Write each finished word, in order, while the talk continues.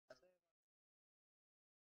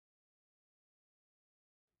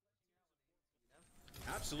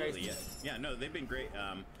Absolutely, yeah. Yeah, no, they've been great.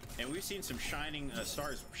 And we've seen some shining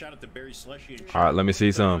stars. Shout out to Barry Slushy. And all right, let me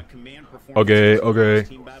see some. Okay, okay.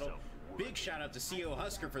 Big shout out to CO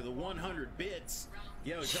Husker for the 100 bits.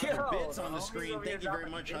 Yo, dropping bits on the screen. Thank you very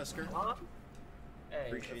much, Husker.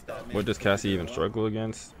 Appreciate that, man. What does Cassie even struggle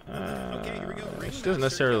against? Okay, here we go. She doesn't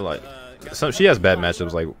necessarily like. She has bad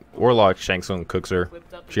matchups like Warlock, Shanksun cooks her.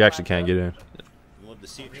 She actually can't get in. Love to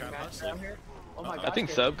see it trap hustling. I think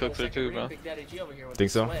Sub cooks her too, bro.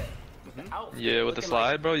 Think so? Yeah, with the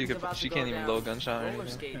slide, bro, you could. She can't even low gunshot or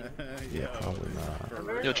anything. Yeah, probably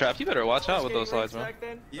not. Yo, Trap, you better watch out with those slides, bro.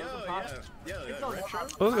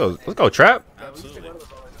 Let's go, Trap. Absolutely.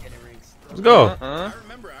 Let's go. I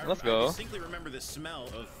Let's go. distinctly remember the smell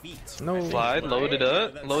of feet. No. Slide, load it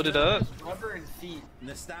up, load it up.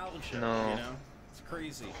 Nostalgia. No. You know? It's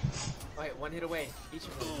crazy. Alright, one hit away. Each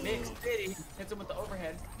of them. Mix, Diddy, hits him with the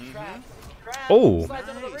overhead. Trap. Oh. Slides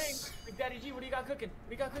under the ring. Big Daddy G, what do you got cooking? What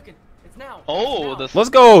do you got cooking? It's now. Oh, the. Let's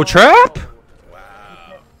go, Trap.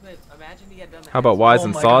 Wow. Imagine he had done that. How about Wise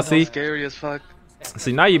and Saucy? Scary as fuck.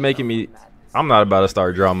 See, now you're making me. I'm not about to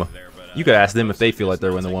start drama. You could ask them if they feel like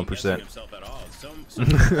they're in the 1%.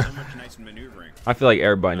 I feel like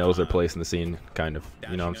everybody knows their place in the scene, kind of.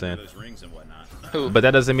 You know what I'm saying? But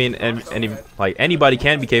that doesn't mean anybody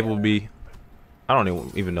can be capable of be. I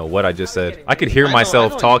don't even know what I just said. I could hear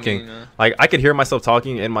myself talking. Like I could hear myself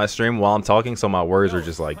talking in my stream while I'm talking, so my words are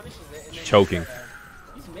just like choking.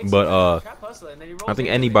 But I think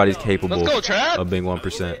anybody's capable of being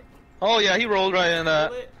 1%. Oh yeah, he rolled right in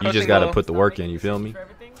that. You just gotta put the work in. You feel me?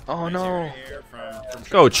 Oh no.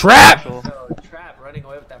 Go Trap! Running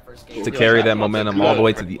away with that first game. To carry that momentum all the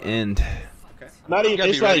way to the end. Not even.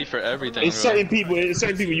 It's like for everything. It's certain people. It's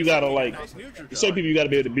certain people you gotta like. Certain people you gotta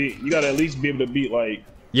be able to beat. You gotta at least be able to beat like.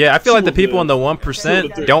 Yeah, I feel like the people in the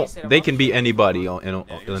 1% don't. They can beat anybody in a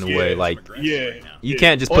way. Like you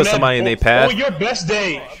can't just put somebody in their path. On your best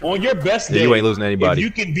day, you ain't losing anybody.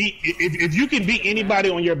 If you can beat anybody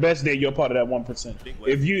on your best day, you're part of that 1%.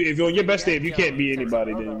 If you're on your best day, if you can't beat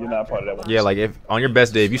anybody, then you're not part of that 1%. Yeah, like if on your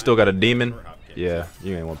best day, if you still got a demon, yeah,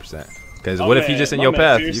 you ain't 1%. Because what if you just in your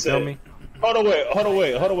path? You feel me? Hold on,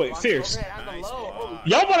 wait. Fierce.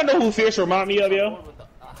 Y'all wanna know who Fierce remind me of, yo?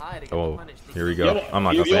 Oh, here we go. I'm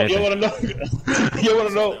not gonna say anything. You wanna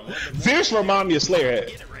know? Fierce remind me of Slayer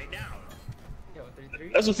Head.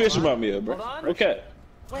 That's what Fierce remind me of, bro. Okay.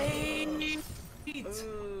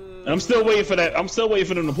 I'm still waiting for that. I'm still waiting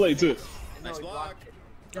for them to play too.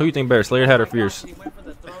 Who you think better, Slayer Head or Fierce?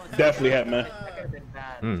 Definitely Head, man.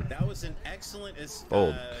 That was an excellent.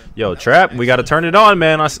 Bold. Yo, Trap, we gotta turn it on,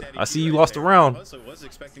 man. I see you lost a round. Was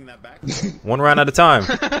expecting that back. One round at a time.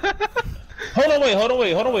 Hold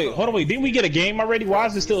on, wait. Didn't we get a game already? Why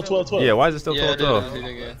is it still 12-12? Yeah, why is it still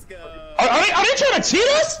 12-12? Let's go. Are they trying to cheat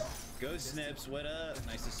us? Go Snips, what up?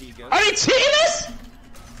 Nice to see you. Are they cheating us?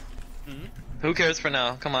 Who cares for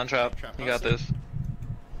now? Come on, Trap. You got this.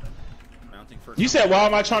 You said, why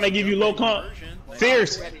am I trying to give you low comp?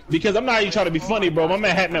 Fierce. Because I'm not even trying to be funny, bro. My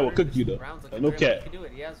man Hatman will cook you, though. No cap.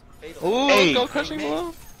 Ooh, hey. go crushing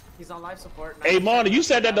blow. He's on life support. Hey, Marty, you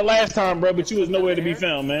said that the last time, bro, but you was nowhere to be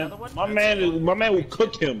found, man. My man will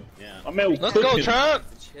cook him. My man will Let's cook go, him. Trap.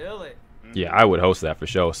 Chill it. Yeah, I would host that for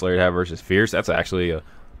sure. Slayer Head versus Fierce. That's actually a.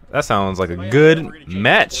 That sounds like a good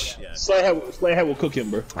match. Slayer Head will cook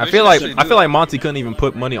him, bro. I feel like Monty couldn't even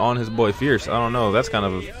put money on his boy Fierce. I don't know. That's kind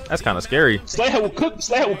of scary. Slayer Head will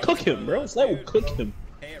cook him, bro. Slayer will cook him.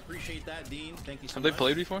 Hey, I appreciate that, Dean. Thank you so Have much. they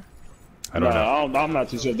played before? I don't know. I'm not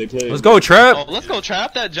too sure if they played. Let's go, Trap. Oh, let's go,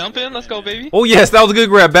 Trap. That jump in. Let's go, baby. Oh yes, that was a good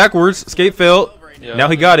grab backwards. Escape failed. Yeah. Now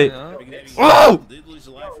he got it. Yeah. Oh!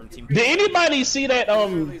 Did anybody see that?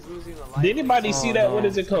 Did anybody see that? What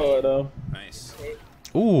is it called? Nice.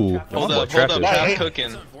 Ooh, Hold up. Trap. Trap's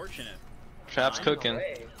cooking. Trap's cooking.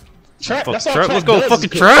 Trap. That's all Trap. Trap Let's go, does fucking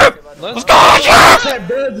is cook. Trap. Let's go, Trap. Trap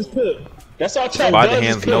does is cook. That's all Trap By does the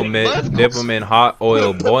hands, is no cook. mid. Dip them in hot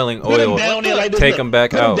oil, boiling Put him oil. down there like this, Take look. him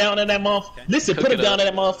back Put out. him down in that motherfucker. Listen, put him down in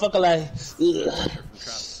that motherfucker like.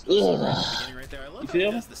 You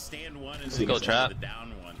feel me? The stand one and Let's go, Trap. the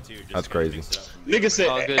down one too. Just That's crazy. Nigga said,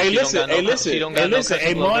 Oh, good. hey, She don't listen, got no- hey, she listen, don't hey, got no listen, hey,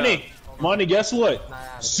 custom logo. Money, guess what?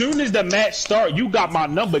 Soon as the match start, you got my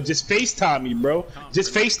number. Just FaceTime me, bro.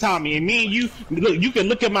 Just FaceTime me. And me and you, look, you can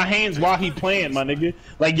look at my hands while he playing, my nigga.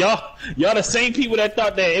 Like, y'all the same people that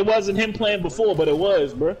thought that it wasn't him playing before, but it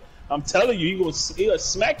was, bro. I'm telling you, he gonna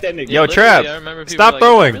smack that nigga. Yo, Literally, Trap, I remember people stop like,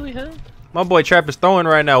 throwing. Really him? My boy Trap is throwing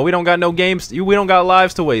right now. We don't got no games. We don't got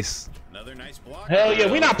lives to waste. Another nice block. Hell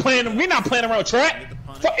yeah, we not playing around Trap.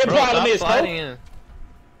 Fucking Bro, problem stop is, sliding bro. in.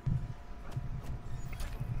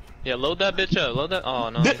 Yeah, load that bitch up. Load that. Oh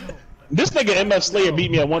no. This nigga MF Slayer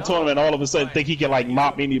beat me at one tournament and all of a sudden think he can like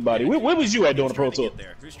mop anybody. Where was you at doing the pro tour?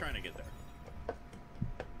 Who's trying to get there?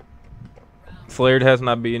 Slayer has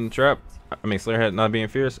not beaten Trap. I mean, Slayer had not being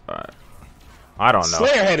fierce. I don't know.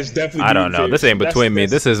 Slayer head is definitely. I don't know. Fierce. This ain't between me.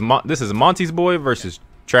 This is Monty's boy versus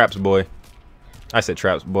Trap's boy. I said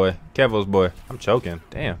Trap's boy. Kevo's boy. I'm choking.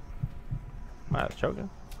 Damn. I was choking.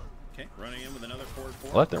 Okay, running in with another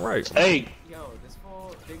 4-4. Left and right. Hey. Yo, this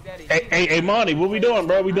fool, Big Daddy. Hey, Monty, what we doing,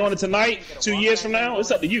 bro? We doing it tonight? 2 years from now?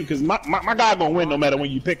 It's up to you, cause my guy gonna win no matter when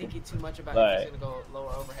you pick him.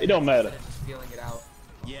 It don't matter.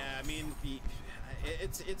 Yeah, I mean,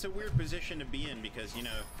 it's a weird position to be in because you know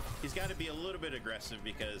he's got to be a little bit aggressive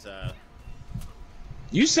because.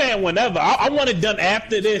 You saying whenever? I want it done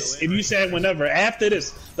after this. If you saying whenever after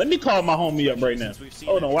this, let me call my homie up right now.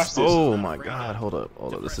 Hold on, watch this. Oh my God, hold up.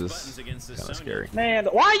 This is kind of scary. Man,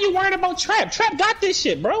 why are you worried about Trap? Trap got this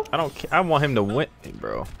shit, bro. I don't care. I want him to win,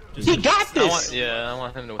 bro. He got this. I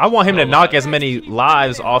want him to. I want him to knock as many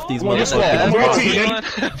lives off these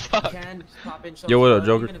motherfuckers. Yo, what up,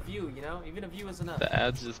 Joker? The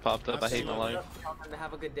ads just popped up. I hate my life.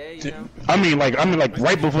 Have a good day, you know? I mean, like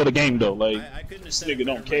right before the game though. Like this nigga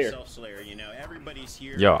don't care.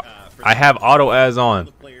 Yo, I have auto ads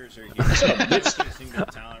on.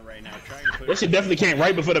 That shit definitely came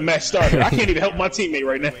right before the match started. I can't even help my teammate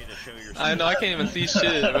right now. I know, I can't even see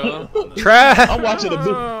shit, bro. Trap. I'm watching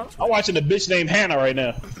a bitch named Hannah right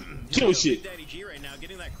now. Kill shit.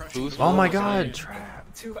 Oh my God, Trap.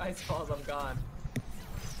 2 ice balls, I'm gone.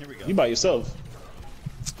 Here we go. You by yourself.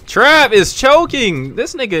 Trap is choking.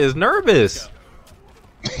 This nigga is nervous.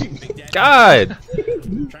 God.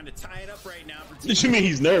 Trying to tie it up right now. What you mean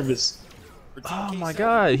he's nervous? Oh my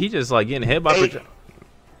God. He just like getting hit by.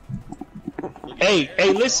 Hey,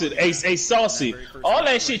 listen, hey, Saucy. All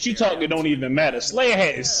that shit you talking don't even matter. Slayer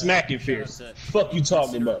hat is smacking fierce. Fuck you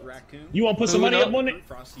talking about? You want to put some money up on it?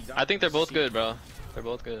 I think they're both good, bro. They're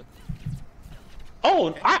both good.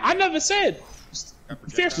 Oh, I never said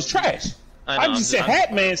fierce was trash. I just said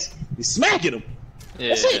Hatman's is smacking him. Yeah.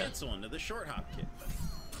 That's it.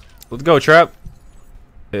 Let's go, Trap.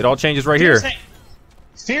 It all changes right here.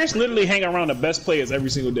 Fierce literally hang around the best players every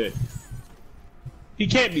single day. He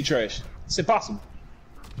can't be trash. It's impossible.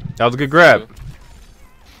 That was a good grab.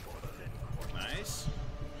 Nice.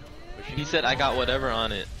 He said I got whatever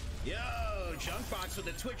on it. Yo, Junkbox with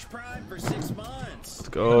a Twitch Prime for 6 months. Let's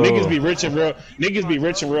go. Niggas be rich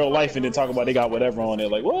in real life and then talk about they got whatever on it.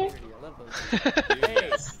 Like what?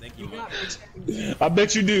 Thank you, I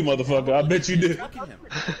bet you do, motherfucker. I bet you do.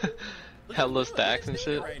 Hella stacks and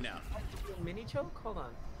shit. Right now. Mini choke? Hold on.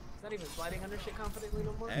 Is that even sliding under shit confidently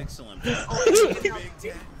no more? Excellent.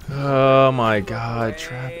 Oh my God,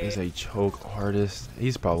 Trap is a choke artist.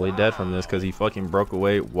 He's probably dead from this because he fucking broke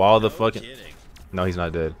away while the fucking. No, he's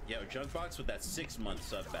not dead. Yo, Junkbox with that 6-month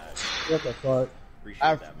sub badge. What the fuck?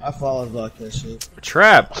 I followed like that shit.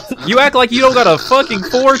 Trap, you act like you don't got a fucking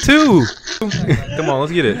 4-2. Come on,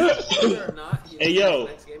 let's get it. Hey yo,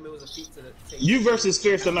 you versus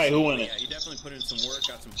Fierce tonight. Who win it? Yeah, you definitely put in some work,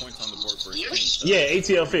 got some points on the board for his team. So Yeah,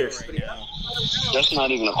 ATL Fierce. right now, That's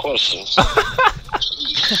not even a question. Is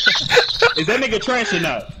that nigga trash or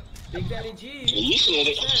not? Big Daddy G. You said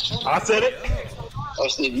it. I said it. I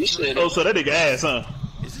said you said Oh, it. so that nigga ass, huh?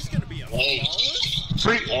 is this gonna be a Hey,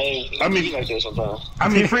 Free. hey, I mean- you like that sometimes.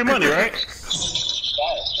 Free money, right?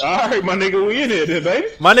 All right, my nigga, we in here, then, baby.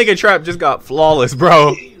 My nigga Trap just got flawless,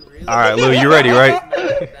 bro. All right, Lou, you ready, right?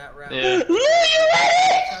 Yeah.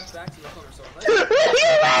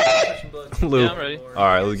 Lou. Yeah, I'm ready. All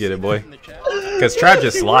right, let's get it, boy. Cause Trap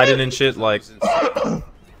just sliding and shit like.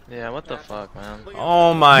 Yeah, what the fuck, man?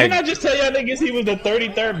 Oh Didn't I my! just tell y'all niggas he was the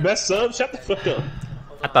 33rd best sub? Shut the fuck up.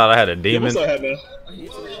 I thought I had a Yeah, demon. what's up, Headman?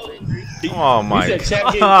 Oh He my said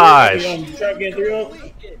Trap gosh! Trap getting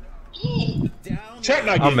 3-0. Trap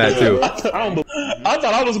not getting I'm mad 3-0. too. I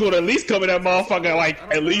thought I was going to at least come in that motherfucker like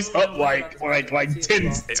at least up like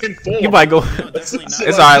 10-4. You might go. It's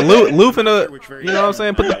alright, Lou finna. You know what I'm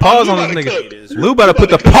saying? Put the pause on this nigga. Lou better put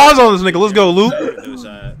the pause on this nigga. Let's go, Lou.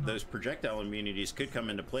 those projectile immunities could come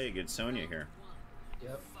into play against Sonya here.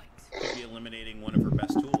 Yep. Could be eliminating one of her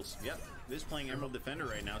best tools. Yep, this is playing Emerald Defender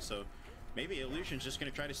right now, so maybe Illusion's just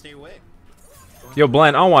gonna try to stay away. Yo,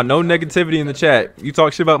 Bland, I don't want no negativity in the chat. You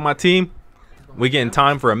talk shit about my team, we getting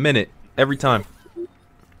time for a minute every time.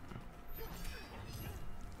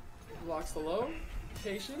 Blocks the low.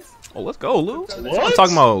 Patience. Oh, let's go, Lou. What? I'm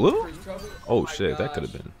talking about Lou. Freeze trouble. Oh my shit, that gosh. could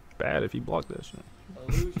have been bad if he blocked that shit.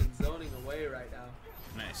 Illusion zoning away right now.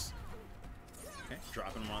 Nice. Okay,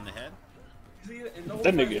 dropping him on the head. And the whole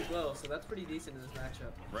That fight nigga. as well, so that's pretty decent in this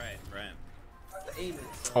matchup. Right, right.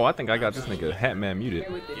 Oh, I think I got this nigga Hatman muted.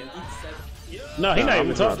 No, he not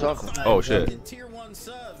even talking. Oh shit. Tier 1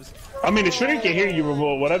 subs. I mean, the shredder can hear you,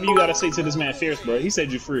 but whatever you gotta say to this man Fierce, bro. He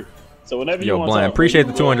said you free. So whenever you Yo, want Blind, to appreciate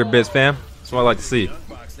the 200 bits, fam. That's what I like to see.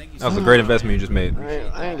 That was a great investment you just made.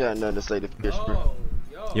 I ain't got nothing to say to Fish, bro.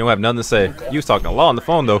 You don't have nothing to say. You was talking a lot on the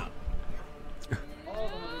phone though.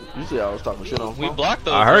 You see I was talking shit on We phone. blocked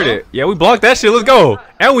those. I heard it. Yeah, we blocked that shit. Let's go.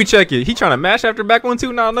 And we check it. He trying to mash after back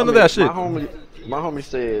 1-2. Nah, none of that shit. My homie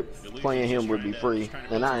said playing him would be free,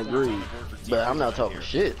 and I agreed. But I'm not talking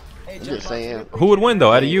shit. I'm just saying. Who would win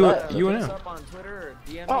though? Out of you and him?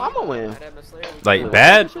 Oh, I'm gonna win. Like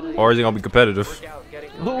bad, or is it gonna be competitive?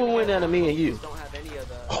 Who would win out of me and you?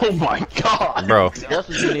 Oh my god, Bro. That's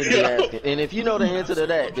what you need to be asking. And if you know the answer to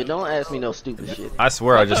that, then don't ask me no stupid shit. I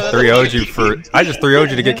swear I just 3-0'd you for. I just 3-0'd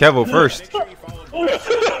you to get Kevo first.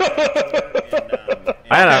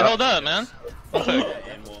 Hey, hold up, man. One sec.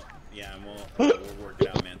 We'll work it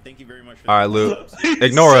out, man. Thank you very much. All right, Lou.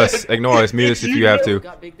 Ignore us. Ignore us. Mute us if you have to.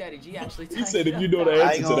 He said if you know the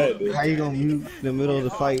answer to that, dude. How you gonna mute in the middle of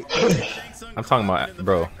the fight? I'm talking about,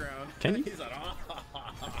 bro. Can you?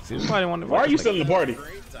 See, somebody want to. Why are you still in the party?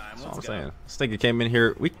 That's all I'm saying. This nigga came in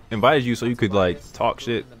here. We invited you so you could like talk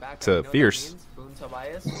shit to Fierce,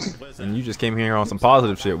 and you just came here on some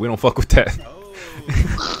positive shit. We don't fuck with that.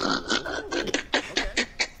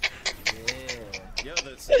 Yo,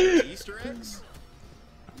 that's Easter eggs?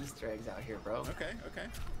 Easter eggs out here, bro. Okay.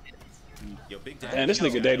 Yo, Big Daddy. Man, this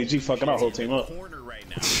nigga Daddy G fucking our whole team up. Right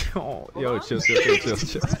now. Oh, yo, chill.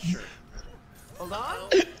 Hold on.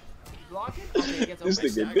 Block it. Okay, he gets This open.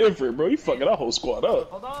 nigga different, bro. You fucking our whole squad up.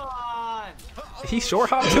 Hold on. He short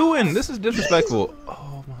hop twoing. This is disrespectful.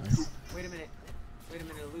 Oh my. Wait a minute,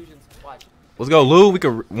 illusions. Watch. Let's go, Lou. We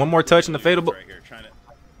could one more touch in the fadeable. Right here, trying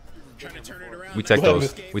to turn it around. We tech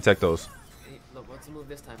those. We tech those. Hey, look, what's the move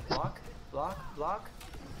this time? Block.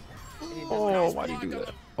 Oh, why do you do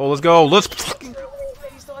that? Oh, let's go. Let's fucking.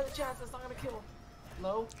 He still has a chance. That's not gonna kill.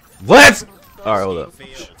 Low. Let's. All right, hold up.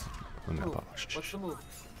 Let me pop. What's the move?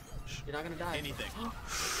 You're not gonna die. Anything. Oh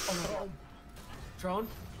no. Drone.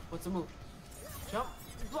 What's the move? Jump.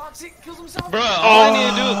 Blocks it. Kills himself. Bro, all I need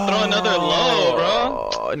to do is throw another low, bro.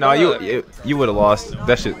 Oh, no, you would have lost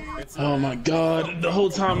that shit. Oh my god. The whole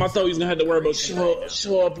time I thought he was gonna have to worry about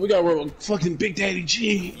show up. We gotta worry about fucking Big Daddy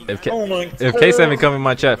G. If if K7 come in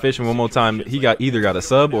my chat fishing one more time, he either got a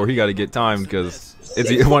sub or he got to get time because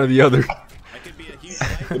it's one or the other.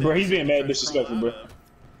 Bro, he's being mad disrespectful, bro.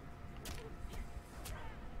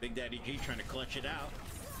 Big Daddy G trying to clutch it out.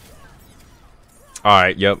 All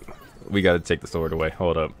right, yep. We got to take the sword away.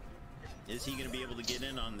 Hold up. Is he going to be able to get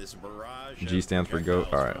in on this barrage? G stands for goat.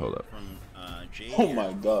 All right, hold up. From, Oh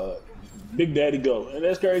my god. Big Daddy go. And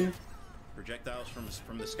that's crazy. Projectiles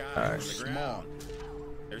from the sky, right. from the ground.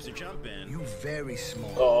 There's a jump in. You very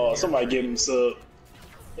small. Oh, somebody give him sub.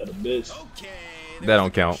 Got a bitch. Okay. That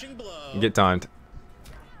don't count. Get timed.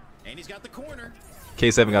 And he's got the corner.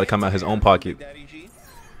 K7 got to come out his own pocket. Daddy G.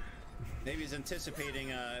 Maybe he's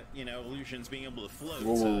anticipating, illusions being able to float,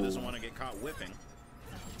 so he doesn't want to get caught whipping.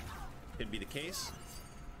 Could be the case.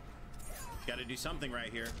 Got to do something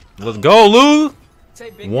right here. Let's go, Lou.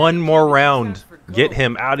 One more round. Get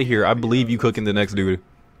him out of here. I believe you cooking the next dude.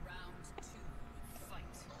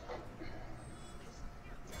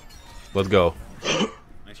 Let's go.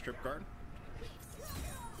 Nice trip guard.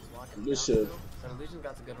 This shit. Illusion's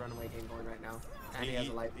got a good runaway game going right now. And he has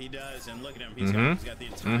a life. He does, and look at him. He's got the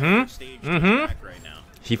entire stage to his back right now.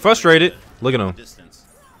 He frustrated. Look at him. Distance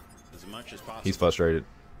as much as possible. He's frustrated.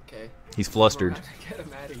 Okay. He's flustered. Get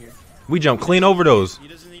him out of here. We jump clean over those. He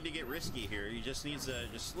doesn't need to get risky here. He just needs to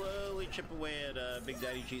just slowly chip away at Big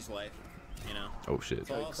Daddy G's life. You know. Oh shit.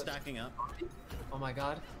 It's all stacking up. Oh my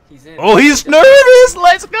god. He's in. Oh, he's nervous.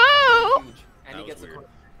 Let's go. And he gets the corner.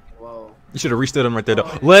 Whoa. You should have restood him right there,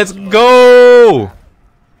 though. Let's go.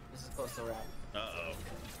 This is close to wrap. Uh-oh.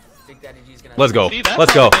 Big Daddy G's gonna. Let's go. See, that's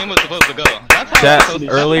Let's how go. the game was supposed to go. That's how Chat, it was supposed to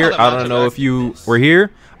go. earlier, That's how I the don't know match if you were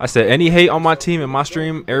here. I said any hate on my team and my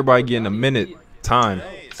stream, everybody getting a minute time.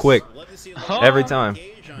 Quick. Every time.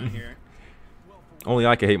 Only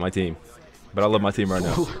I can hate my team. But I love my team right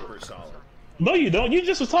now. No, you don't. You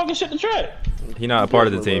just was talking shit to Trey. He's not a part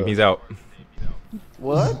of the team. He's out.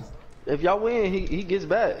 What? If y'all win, he gets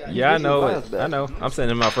back. He Yeah, I gets his know. balance back. I know. I'm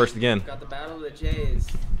sending him out first again. Got the battle of the Jays.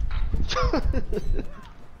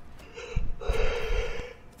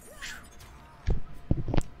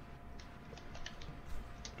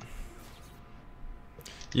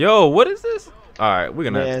 Yo, what is this? All right, we're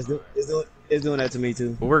gonna. Yeah, it's doing that to me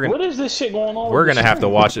too. We're gonna. What is this shit going on? We're gonna have to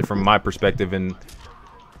watch it from my perspective in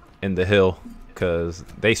the hill, cause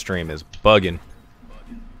they stream is bugging.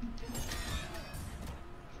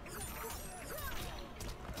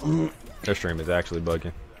 Their stream is actually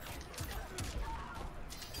bugging.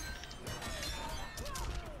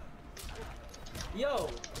 Yo,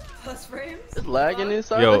 plus frames. It's lagging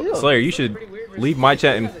inside. Yo, Slayer, you should leave my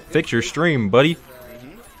chat and fix your stream, buddy.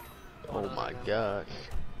 Oh my god.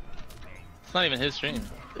 It's not even his stream.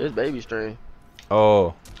 It's baby stream.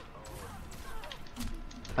 Oh.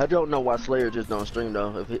 I don't know why Slayer just don't stream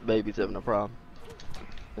though if his baby's having a problem.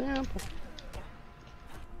 Damn.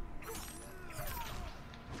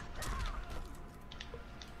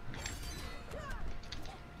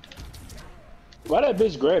 Why that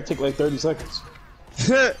bitch grab take like 30 seconds?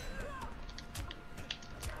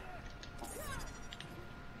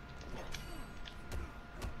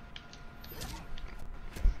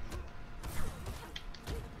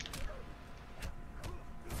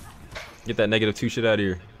 Get that -2 shit out of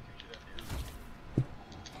here.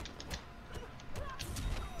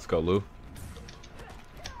 Let's go, Lou.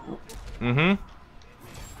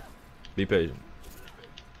 Be patient.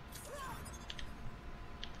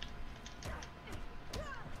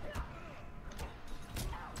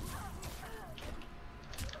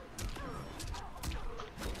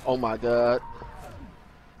 Oh my god.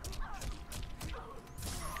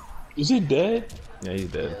 Is he dead? Yeah, he's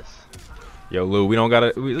dead. Yes. Yo, Lou, we don't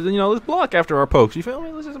gotta, you know, let's block after our pokes. You feel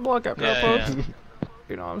me? Let's just block after our pokes. Yeah.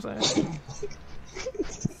 You know what I'm saying?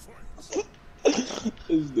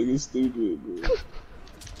 This nigga's stupid, bro.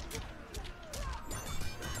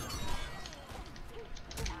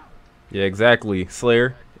 Yeah, exactly.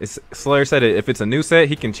 Slayer. Slayer said it. If it's a new set,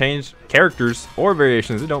 he can change characters or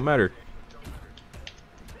variations. It don't matter.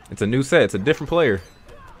 It's a new set. It's a different player.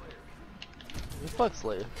 Fuck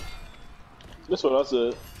Slayer. That's what I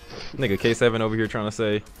said. Nigga K7 over here trying to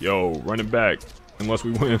say, yo, run it back unless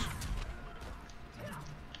we win.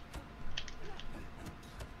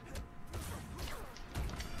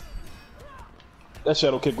 That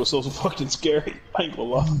shadow kick was so fucking scary. I ain't gonna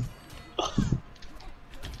lie.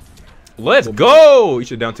 Let's go! You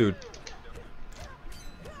should down 2.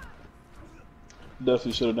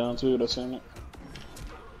 Definitely should have down 2. That's in it.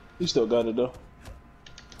 He still got it though.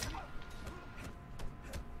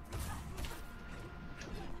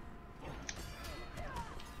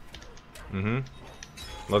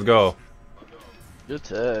 Let's go. Good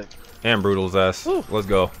tag. And Brutal's ass. Whew. Let's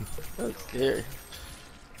go. That's scary.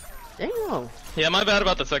 Damn. Yeah, my bad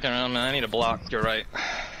about the second round, man. I need a block. You're right.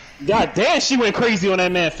 God damn, she went crazy on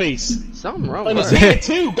that man's face. Something wrong On with his her. head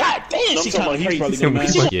too. God damn, she kind of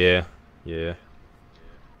crazy. Yeah, yeah.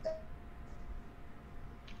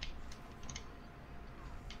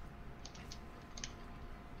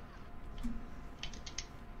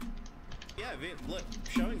 Yeah, look,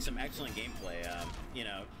 showing some excellent gameplay. You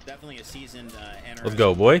know, definitely a seasoned NRS Let's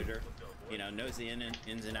go, boy. shooter. You know, knows the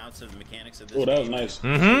ins and outs of the mechanics of this. Oh, that was game. nice.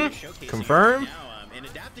 Showcasing Confirm. it now, and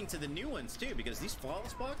adapting to the new ones too, because these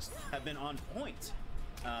flawless blocks have been on point.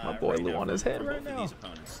 My boy Lou on his head right now.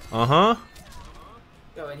 Uh-huh.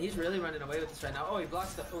 Yo, and he's really running away with this right now. Oh, he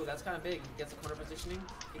blocks the. Oh, that's kind of big. He gets a corner positioning.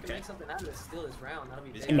 He can make something out of this. Steal this round. That'll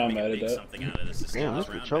be big. I'm not mad at that. Damn, this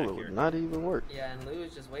controller would not even work. Yeah, and Lou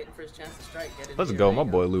is just waiting for his chance to strike. Get it. Let's go. My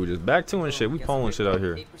boy Lou just back 2 and shit. We pulling shit out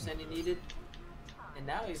here. 8% he needed. And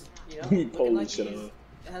now he's, you know, We looking pulling like shit he out.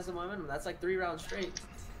 has the momentum. That's like 3 rounds straight.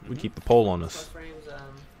 We keep the pole on us. Plus frames, trying to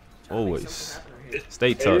make Always. something happen right here.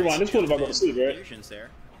 Stay Hey, rewind. tough. This one about to go to sleep, right? Fusions there.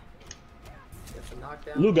 Gets a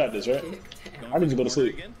knockdown. Lou got this, right? Kick. Damn. I need to go to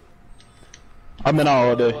sleep. Again. I've been out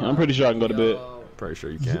all day. I'm pretty sure I can go to bed. Yo, Pretty sure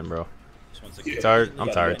you can, bro. Just wants to Tired? I'm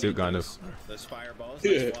tired too, kind of. Those fireballs,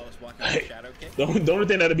 Yeah. those flawless blocking, those shadow kick. The only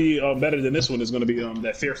thing that'll be better than this one is gonna be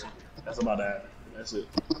that fierce one. That's about that. That's it.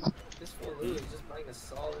 this full Lou is just playing a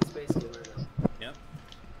solid space game right now. Yep.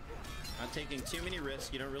 Not taking too many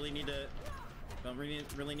risks. You don't really need to. Don't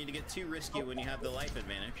really need to get too risky when you have the life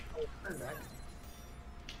advantage. Turn back.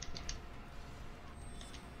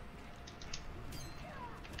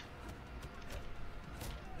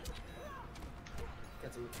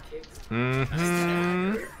 Got some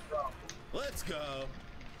kicks. Let's go.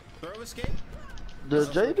 Throw escape. Does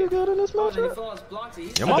Jay do good in this Oh, and he matchup? falls blocked.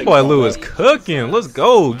 He's Yeah, my boy Lou is cooking. Let's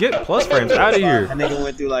go. Get plus frames out of here. That nigga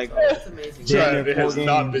went through like That's amazing. Yeah, Damn, it has four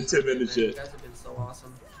not games. been 10 minutes You yet. guys have been so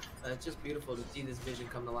awesome. It's just beautiful to see this vision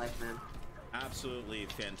come to life, man. Absolutely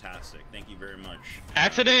fantastic. Thank you very much.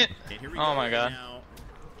 Accident. And here we Oh go my god. Now,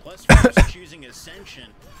 plus first choosing Ascension.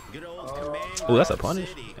 Good old command. Oh, that's a Grab punish.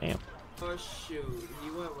 City. Damn. Oh shoot,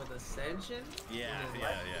 he went with Ascension. Yeah.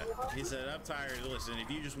 He said, "I'm tired. Listen,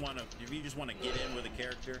 if you just want to get in with a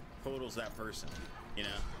character, Total's that person. You know,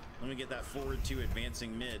 let me get that forward 2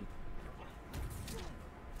 advancing mid.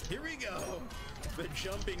 Here we go. The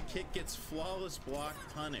jumping kick gets flawless block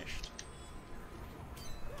punished.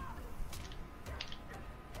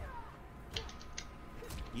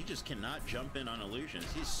 You just cannot jump in on illusions.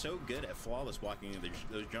 He's so good at flawless blocking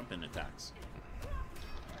those jump in attacks.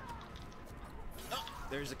 Oh,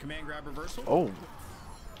 there's a command grab reversal. Oh.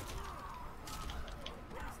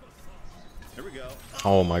 There we go.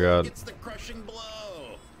 Oh my god. It's the crushing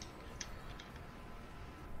blow.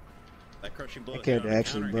 That crushing blow. That character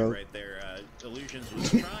actually broke. Right there. Illusions was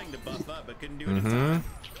trying to buff up, but couldn't do it in time.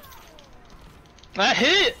 That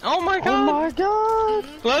hit! Oh my god! Oh my god!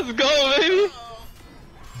 Let's go, baby!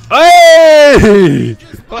 Hey!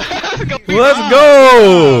 Let's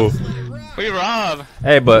go! We rob.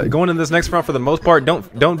 Hey, but going in this next round, for the most part,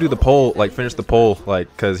 don't do the pole, like finish the pole,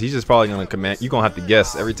 like, cause he's just probably gonna command. You're gonna have to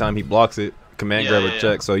guess every time he blocks it. Command grab or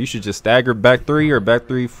check. So you should just stagger back 3 or back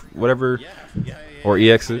 3, whatever, or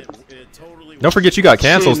EX it. Don't forget you got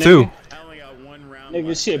cancels too.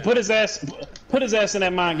 Nigga, shit, put his ass in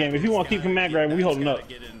that mind game. If you want to keep command grab, we holding up.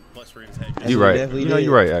 You right. You know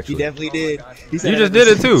you right. Actually, he definitely did. You just did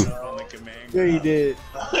it too. Yeah, he did.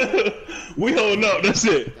 We holding up. That's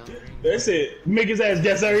it. That's it. Make his ass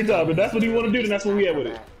guess every time. If that's what he want to do, then that's what we have with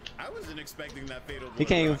it. I wasn't expecting that fatal. He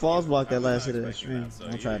can't even false block that last hit of that stream.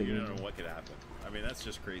 I'll try it again. You don't know what could happen. I mean, that's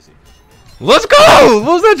just crazy. Let's go!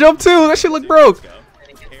 What was that jump to? That shit look broke.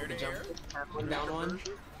 One down one.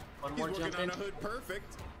 One more jump in.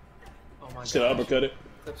 Perfect. Oh my god. Should uppercut it.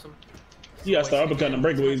 You gotta start uppercutting the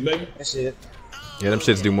breakaways, baby. That's it. Yeah, them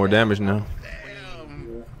shits do more damage now.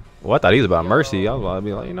 Well, I thought he was about mercy. I was about to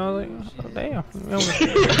be like, you know, like, oh, damn.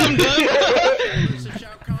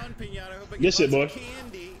 Good shit, boy.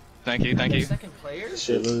 Thank you, thank you. Second player?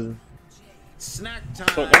 Shit, lose. Snack time.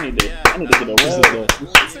 Fuck, I need to get a well.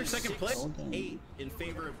 What's their second play? 8 in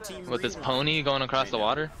favor of Team With this pony going across the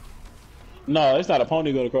water? No, it's not a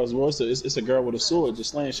pony going across the world. It's a girl with a sword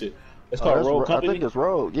just slaying shit. It's called Rogue I Company. think it's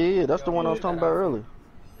Rogue. Yeah, that's the one I was talking about earlier.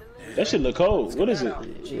 That shit look cold. What is it?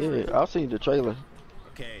 Yeah, I've seen the trailer.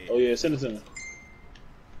 Okay. Oh yeah, send it to me.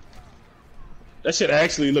 That shit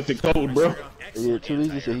actually looked cold, bro. Yeah, Too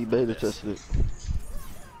Easy said he beta tested it.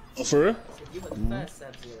 Oh, for real? That's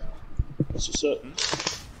what's up.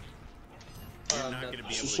 You're not going to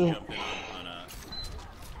be able to jump in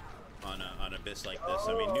on Abyss like this.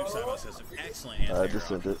 I mean, New Cyber has an excellent answer. I just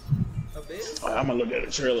sent it. I'm gonna look at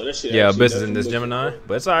the trailer. That shit. Yeah, Abyss is in this Gemini,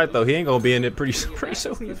 but it's alright though. He ain't gonna be in it pretty soon.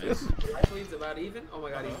 You feel? About even? Oh my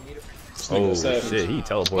god, Oh shit, he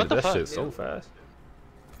teleported that shit so fast.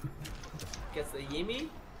 Gets the Yimi,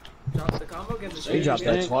 drops the combo, gets the He dropped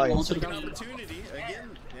that twice. Opportunity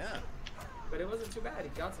again, yeah. But it wasn't too bad. He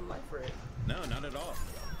got some life for it. No, not at all.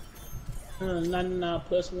 99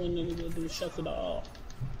 plus 1 nigga gonna do shuts it all.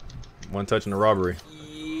 One touch in the robbery.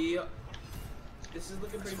 Yep. This is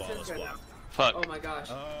looking pretty tense right now. Fuck. Oh my gosh.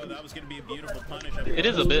 Oh, that was gonna be a beautiful punish. It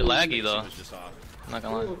is a bit laggy though. I'm not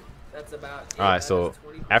gonna lie. Ooh, that's about. All right, so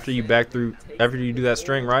after you back through, after you do that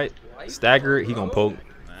string right, stagger it. He gonna poke,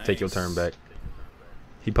 take your turn back.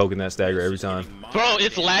 He poking that stagger every time. Bro,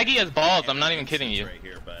 it's laggy as balls. I'm not even kidding you.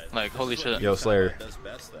 Like, holy shit. Yo, Slayer.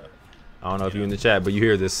 I don't know if you're in the chat, but you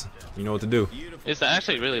hear this. You know what to do. It's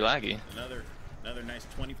actually really laggy. Another nice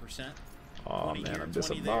 20%. Oh man, Abyss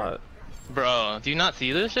a bot. Bro, do you not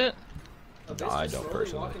see this shit? No, I don't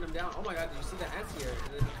personally. Oh my god, did you see the anti-air?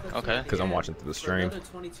 Okay. Because I'm watching through the stream.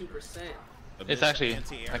 It's actually,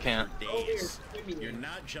 I can't. You're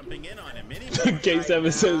not jumping in on him.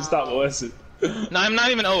 K7 says stop OSing. No, I'm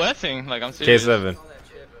not even OSing. Like, I'm serious. K7.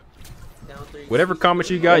 Whatever comments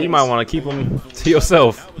you got, you might want to keep them to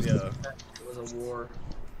yourself. Yeah. It was a war.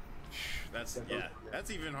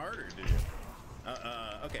 That's even harder, dude.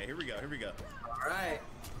 Okay, here we go. Alright.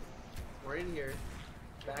 We're in here.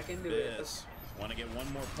 Back into it. Want to get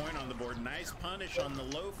one more point on the board. Nice punish on the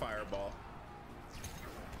low fireball.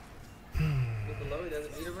 With the low, he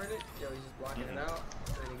doesn't need to burn it. Yo, he's just blocking it out.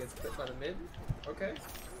 And then he gets clipped by the mid. Okay.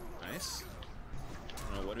 Nice.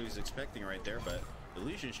 I don't know what he was expecting right there, but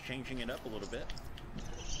Illusion's changing it up a little bit.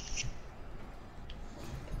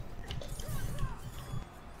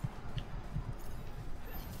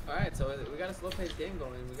 Alright, so we got a slow-paced game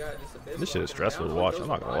going. We got just a bit. This shit is stressful to watch. I'm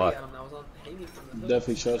not gonna lie.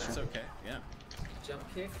 Definitely stressful. That's okay. Yeah. Jump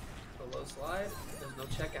kick, a low slide. There's no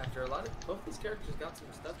check after. Both these characters got some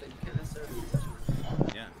stuff that you can't necessarily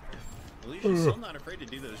touch. Yeah. Illusion's still not afraid to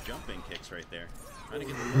do those jumping kicks right there. Trying to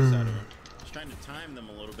get the most out of them. Just trying to time them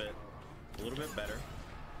a little bit better.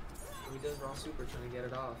 He does raw super trying to get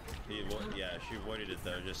it off. Yeah, she avoided it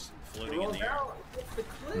though, just floating in the air.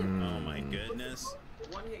 Oh my goodness.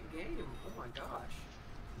 One hit game. Oh my gosh.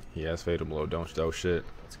 He has fatal blow. Don't shit.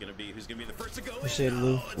 It's gonna be who's gonna be the first to go. Shit,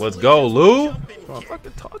 Lou. Let's go, Lou. What I'm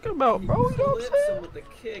fucking talking about, bro. You know what I'm saying? With the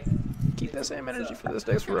kick. Keep that same energy for this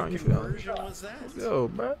next round. You feel? Let's go,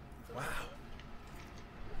 bro. Wow.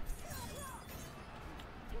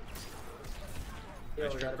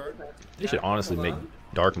 Nice trip guard. They should honestly make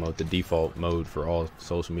dark mode the default mode for all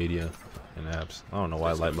social media and apps. I don't know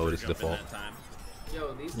why light mode is default.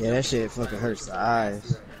 Yeah, that shit fucking hurts the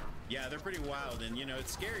eyes. Yeah, they're pretty wild, and you know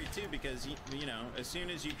it's scary too because you know as soon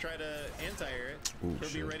as you try to anti-air it,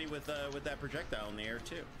 he'll be ready with that projectile in the air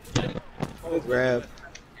too. Good grab.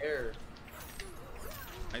 Air.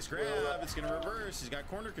 Nice grab. It's gonna reverse. He's got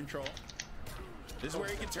corner control. This is where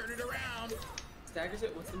he can turn it around. Staggers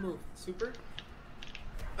it. What's the move? Super?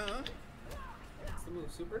 Uh-huh. What's the move?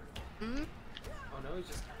 Super? Mm-hmm. Oh no, he's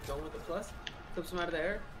just going with the plus. Clips him out of the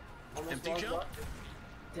air. Almost Empty falls jump. block.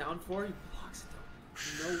 Down 4. He blocks it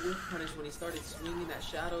though. No whiff punish when he started swinging at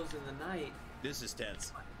shadows in the night. This is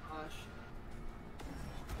tense. Gosh.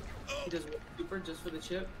 He does super just for the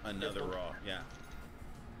chip. Another raw. Yeah.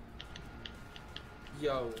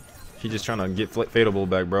 Yo. He's just trying to get fadeable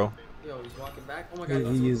back, bro. Yo, he's walking back. Oh my god,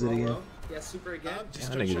 He used it again. Yeah, super again.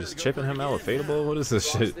 That nigga just chipping him out with fadeable. What is this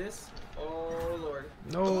shit? Oh lord.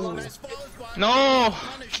 No. No!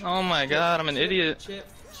 Oh my god, I'm an idiot.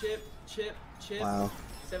 Chip. Wow.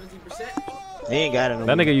 17%. He ain't got it.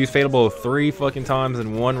 That nigga used fadeable 3 fucking times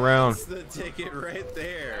in 1 round. That's the ticket right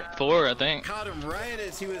there. 4, I think. Caught him right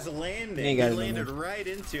as he was landing. He He got it, landed right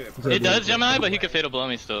into it. It does Gemini, but he could fatal blow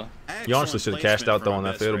me still. You honestly should have cashed out though on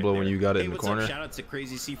that fatal blow when you got it Hey, in the what's corner. Up? Shout out to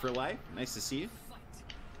Crazy C for life. Nice to see you.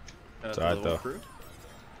 It's the alright whole though. crew.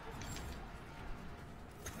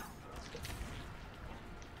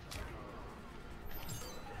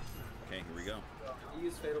 Okay, here we go. He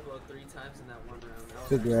used fatal blow 3 times in that 1 round. That was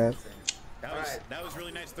Good grab. That was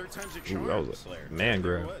really nice. 3rd time's a charm. Ooh, that was a Slayer. man That's what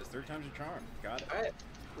grab. it was. 3rd time's a charm. Got it. Alright.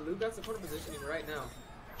 Luke got the corner positioning right now.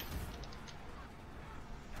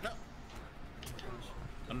 No. I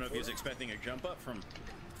don't know if he was expecting a jump up from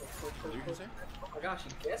Illusions there. Oh my gosh,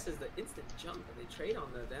 he guesses the instant jump and they trade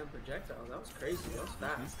on the damn projectiles. That was crazy. That was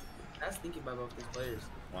fast. That's thinking by both these players.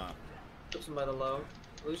 Wow. Clips him by the low.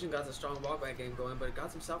 Illusion got a strong walkback game going, but it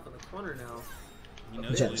got himself in the corner now. He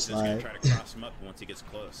knows Yeah, Illusion's going to try to cross him up once he gets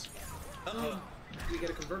close. Did he get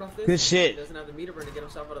a convert off this? Good shit. He doesn't have the meter burn to get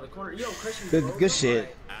himself out of the corner. Yo, crushing. Good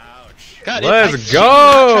shit. Ouch. God, Let's I shit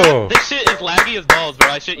go! you not. This shit is laggy as balls, bro.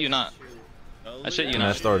 I shit you not. I shit you And I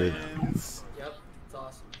not. started. Yep, it's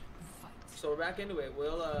awesome. So we're back into it.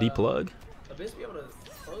 Will Deplug. Abyss be able to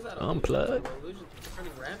close out Unplug. Illusion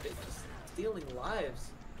turning rampant, just stealing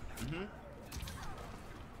lives.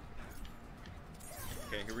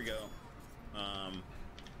 Okay, here we go.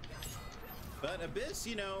 But Abyss,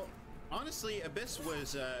 you know, honestly, Abyss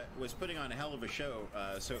was putting on a hell of a show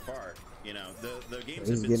so far. You know, the games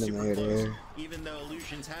have been super close. Even though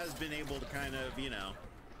Illusions has been able to kind of, you know,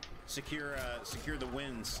 secure the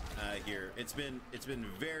wins here. It's been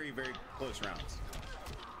very, very close rounds.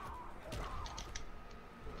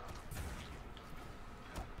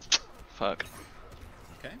 Fuck.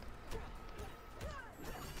 Okay.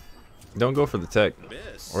 Don't go for the tech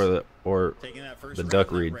Abyss. or Taking that first the round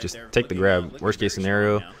duck lead read. right Just there, take the looking- grab. looking Worst case very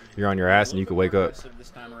scenario, strong now. you're on your ass and you can wake up. This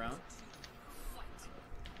time around.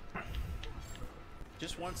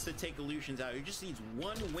 Just wants to take Illusions out. He just needs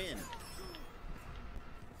 1 win.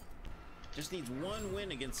 Just needs 1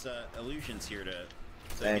 win against Illusions here to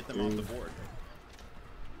get them off the board.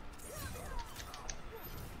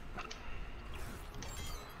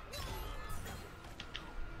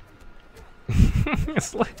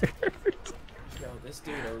 Slayer. Yo, this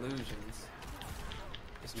dude Illusions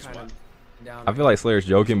is trying to down. I feel like Slayer's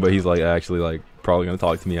joking, but he's like actually like probably gonna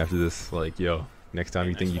talk to me after this. Like, yo, next time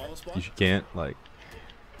you think you can't, like.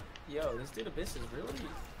 Yo, this dude Abyss is really,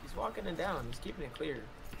 he's walking it down. He's keeping it clear.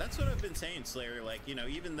 That's what I've been saying, Slayer. Like, you know,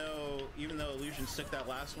 even though Illusions took that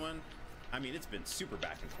last one, I mean, it's been super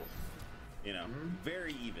back and forth. You know,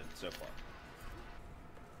 very even so far.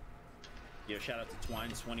 Yo, shout out to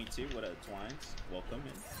Twines22. What up, Twines? Welcome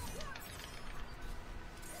in.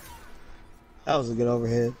 That was a good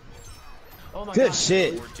overhead. Oh my Good God.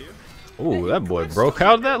 shit. Ooh, that boy broke.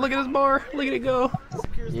 How did that? Look at this bar. Look at it go.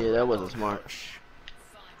 Yeah, that wasn't smart.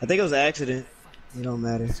 I think it was an accident. It don't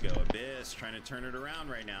matter. Let's go, Abyss. Trying to turn it around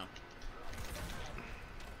right now.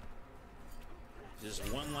 Just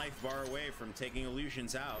 1 life bar away from taking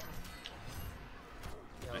Illusions out.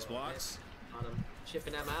 Yo, Nice blocks. On him,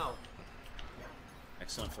 chipping them out.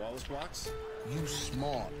 Excellent flawless blocks. You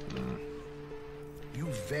smart. You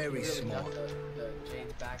very Really smart. got the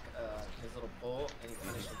James back, his little pull, and he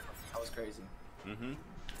punished him. That was crazy.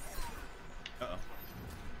 Uh-oh.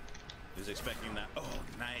 He was expecting that. Oh,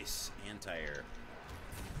 nice. Anti-air.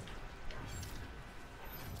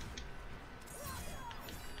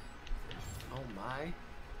 Oh my.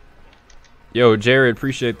 Yo, Jared,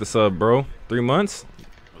 appreciate the sub, bro. 3 months.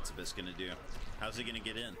 What's Abyss gonna do? How's he gonna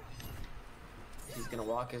get in? He's gonna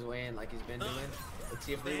walk his way in like he's been doing. Let's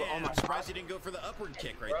see if they will. Oh my I'm surprised he didn't go for the upward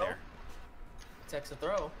kick right there. Text a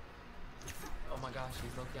throw. Oh my gosh,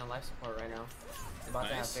 he's low-key on life support right now. He's about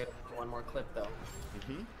to have fatal for one more clip though.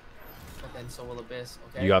 But then so will Abyss.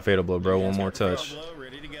 Okay. You got fatal blow, bro. One more touch. Blow,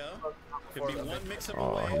 ready to go. Could be one mix up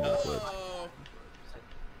Oh, away. he didn't clip.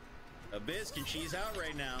 Abyss can cheese out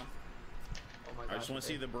right now. Oh my gosh, I just want to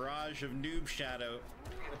see the barrage of noob shadow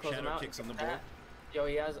kicks on the board. Yo,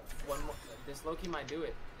 he has one more. This Loki might do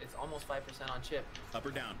it. It's almost 5% on chip. Up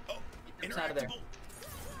or down? Oh, inside of there.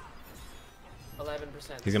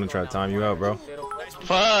 11%. He's gonna try to time you out, bro.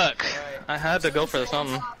 Fuck! I had to go for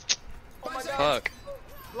something. Fuck.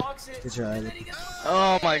 Good job.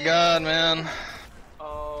 Oh my god, man. Oh.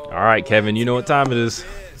 All right, Kevin. You know what time it is.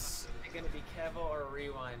 It's gonna be Kevo or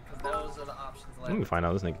Rewind, because those are the options left. Let me find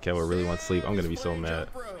out this nigga Kevin really wants to sleep. I'm gonna be so mad.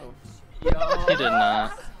 Yo. He did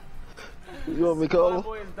not. You want me to call?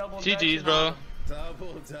 GG's, bro.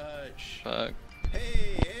 Double touch. Fuck.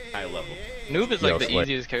 High level. Noob is like the Slay.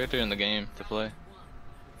 easiest character in the game to play.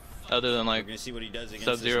 Other than like We're gonna see what he does against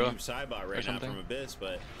Sub-Zero this noob Cybot right now from Abyss,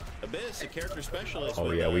 but Abyss, a character specialist. Oh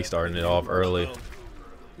with, yeah, we starting it off early.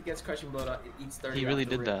 He gets crushing blow, it eats 30. He really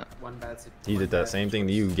did that. One bad He did that same thing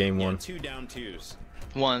to you, game one. 2 down 2s.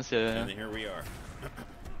 once, yeah. And then here we are.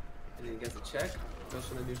 And then he gets a check. Goes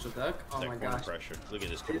for the neutral duck. Oh That my corner gosh. pressure. Look at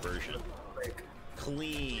this conversion.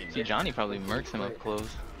 Clean. See, Johnny probably murks him up close.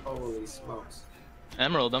 Holy smokes.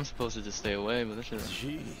 Emerald, I'm supposed to just stay away, but this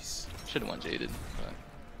Jeez. should have won Jaded.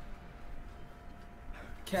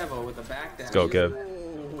 Kevo with the back dash. Let's go, Kev.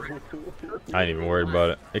 I ain't even worried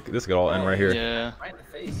about it. This could all end right here. Yeah. Right in the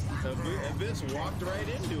face. Abyss walked right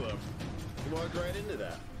into him. He walked right into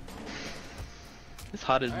that. It's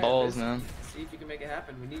hot as All right, balls, Abyss, man. See if you can make it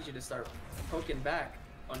happen. We need you to start poking back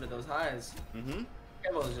under those highs.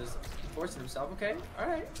 Kevo is just forcing himself. Okay. All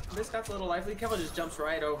right. This got a little lively. Kevo just jumps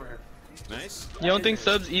right over it. Nice. You don't think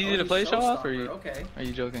sub's easy to play, show off, or okay. are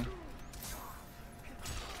you joking?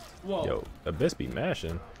 Whoa. Yo, Abyss be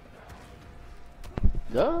mashing.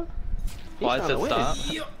 Yeah. Why I said stop?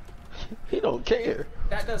 He don't care.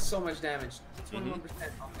 That does so much damage. 21%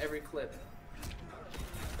 on every clip.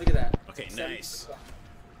 Look at that. Okay, nice.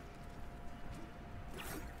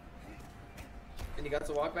 And he got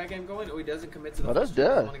the walk back game going. Oh, he doesn't commit to the. Oh, that's He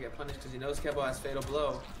doesn't dead. want to get punished because he knows Kevo has fatal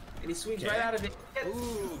blow, and he swings right out of it.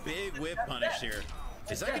 Ooh, big whip punish here.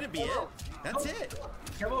 Is that gonna be it? That's it.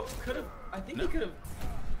 Kevo could have. I think he could have.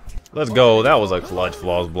 Let's go. That was a clutch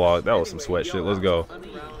flaws block. That was some sweat shit. Let's go.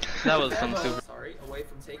 That was some super. Sorry, away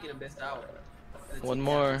from taking him this out. One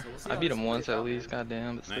more. I beat him once at least.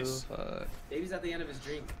 Goddamn, but still, Nice. Davy's at the end of his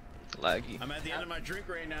drink. laggy. I'm at the end of my drink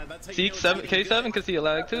right now. That's how See, you know it's K7 can see a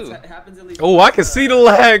lag too. That happens at least. Oh, I can see the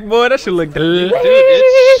lag, boy. That should look Dude,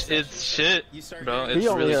 delicious. it's shit, bro. He It's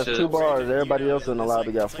only really has shit. 2 bars. Everybody else isn't allowed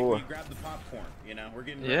to get 4. You grab the popcorn, you know? We're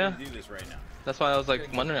getting Yeah. ready to do this right now. That's why I was like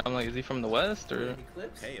wondering. I'm like, is he from the West or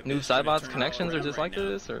Hey, new Abyss gonna Cybot's turn connections it are just around like right now.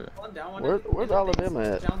 this, or Where's Alabama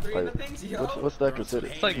at? Like, what's that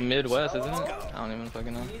considered? it's like Midwest, isn't it? I don't even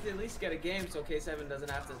fucking know. He needs to at least get a game so K7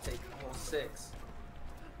 doesn't have to take a whole 6.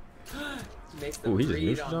 Makes them Ooh, he just read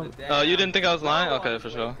neutral on the jumped? down. Oh, you didn't think I was lying? Oh, Okay,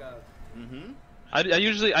 for sure. wake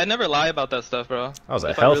up. I never lie about that stuff, bro. That was a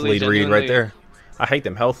If I health really lead read right genuinely- there. I hate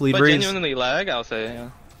them health lead But reads. genuinely lag, I'll say, yeah.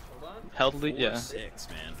 Hold on. Health lead, yeah. 4-6,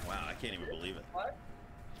 man. Wow, I can't even believe it. What?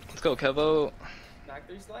 Let's go, Kevo. Back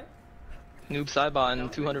 3 slide? Noob Cybot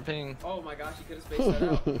and 200 ping. Oh my gosh, he could have spaced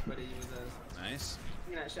that out. But he was Nice.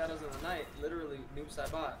 looking at Shadows in the Night, literally noob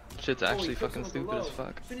Cybot. Shit's Oh, he actually cooks fucking him with the stupid as low.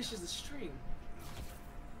 fuck. Finishes the string.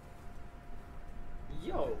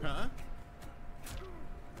 Yo. Huh?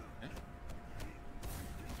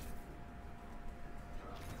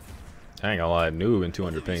 I ain't gonna lie, noob and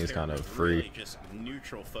 200 ping is kind of free. Really just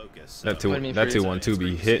neutral focus. That So- What do you mean that free? 2-1-2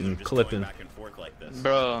 be hitting, Just clipping. going back and forth like this.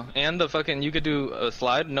 Bro, and the fucking, you could do a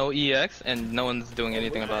slide, no EX, and no one's doing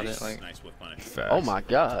anything about it. Like, Nice whip punish. Facts. Oh my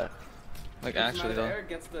god. actually though.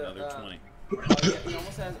 Gets the, Another 20. he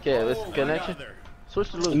almost has, Okay, this oh, connection. Another.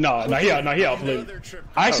 Switch to Luke. No, he outplayed. Another trip.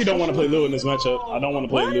 I actually don't want to play Lou in this matchup. I don't want to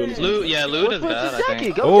play Lou in this matchup. Loot, yeah, loot is What's bad, with I Jackie?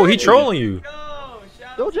 think. Go Oh, he Jackie. trolling you. Go,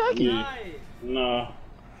 Shadows Go in the Jackie. Night. Nah,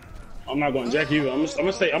 I'm not going Jack you. I'm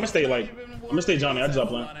gonna stay Johnny. I just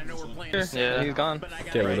playing. I know we're playing Yeah, he's gone. but I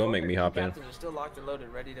got Kevin, it. don't make me hop in. Captains are still locked and loaded,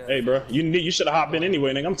 ready to. Hey, bro, you should have hopped in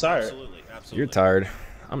anyway, nigga. I'm tired. Absolutely, absolutely. You're tired.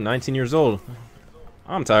 I'm 19 years old.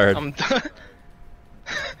 I'm tired. I'm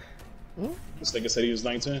This nigga said he was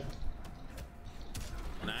 19.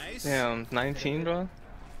 Nice. Damn, 19, bro.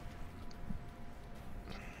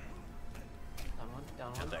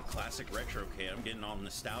 Got that classic retro kid. I'm getting all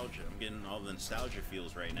nostalgia. I'm getting all the nostalgia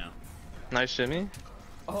feels right now. Nice shimmy.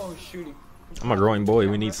 Oh shoot! I'm a growing boy.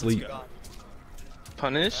 We need sleep.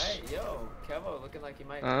 Punish. Right, yo, Kevo looking like he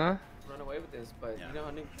might run away with this, but you know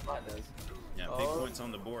how New Spot does. Yeah, big points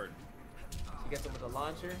on the board. He gets him with a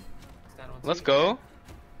launcher. Let's go.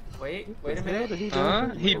 Wait a minute.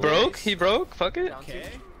 He broke. He broke. Fuck it. Okay.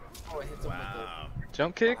 Oh, it hits him with the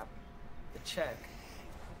jump kick. The check.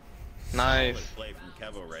 Nice. Solid play from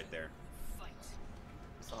Kevo right there.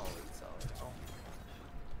 Solid. Oh.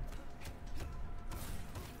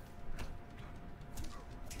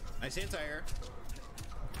 Nice anti-air.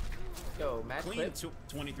 Yo, match Clean, clip.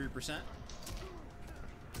 23%.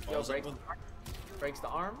 Yo, breaks the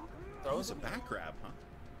arm. Throws a back grab, huh?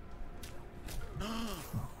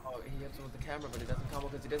 Oh, he hits him with the camera, but it doesn't combo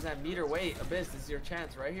because he doesn't have meter. Wait, Abyss, this is your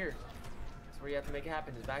chance right here. That's where you have to make it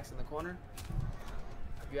happen. His back's in the corner.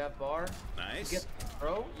 You have bar. Nice.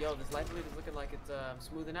 Bro, yo, this life lead is looking like it's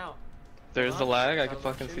smoothing out. There's the lag. I can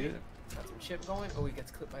fucking see it. Got some chip going. Oh, he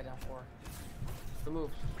gets clipped by down 4. What's the move?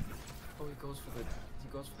 Oh, he goes for the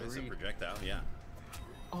It's a read. projectile, yeah.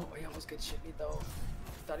 Oh, he almost gets shit me though.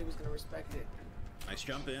 Thought he was gonna respect it. Nice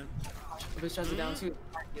jump in. Abyss tries it down 2.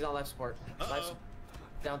 He's on left support.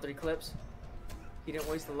 Down 3 clips. He didn't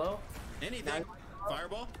waste the low. Anything.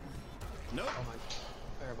 Fireball? Nope. Oh my.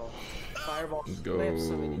 Fireball. Let's go.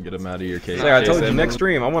 Get him out of here, K. Like I told you, next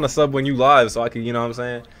stream, I want to sub when you live so I can, you know what I'm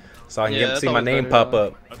saying? So I can see my name pop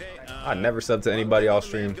up. Okay, I never sub to anybody off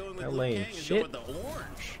stream. That lame shit.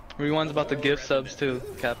 Everyone's about to give subs too,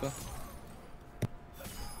 Kappa.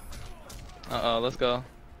 Let's go.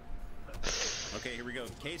 Okay, here we go.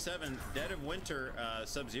 K7, Dead of Winter,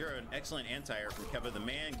 Sub-Zero, an excellent anti-air from Keva the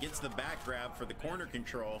Man. Gets the back grab for the corner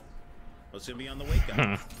control. What's going to be on the wake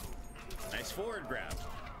up? Nice forward grab.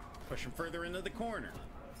 Push him further into the corner.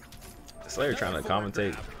 Slayer trying to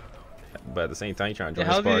commentate, but at the same time, he's trying to join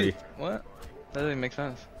this party. What? That doesn't make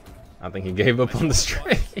sense. I think he gave up on the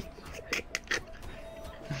stream.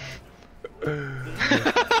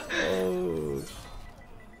 Oh.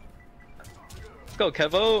 Let's go,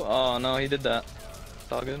 Kevo. Oh no, he did that.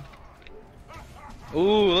 It's all good.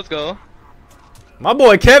 Ooh, let's go. My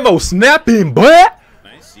boy Kevo snapping, but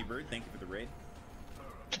nice, Seabird. Thank you for the raid.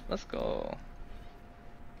 Let's go.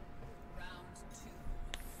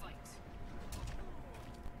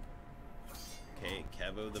 Okay,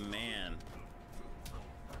 Kevo the Man.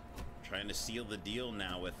 Trying to seal the deal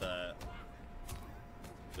now with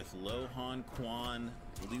Lohan, Quan,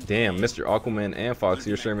 Luke. Damn, Mr. Aquaman and Fox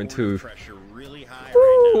here streaming too. Really high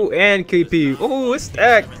Ooh, right and KP. Ooh, it's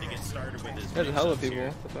stacked. There's a hell of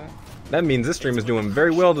people. That means this stream is doing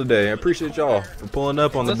very well today. I appreciate y'all for pulling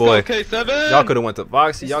up on the boy. Y'all could have went to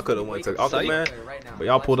Foxy, y'all could have went to Aquaman, but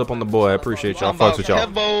y'all pulled up on the boy. I appreciate y'all. Fucks with y'all.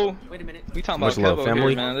 Wait a minute. We talking Much about love, Kevo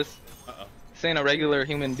family. here, man. This ain't a regular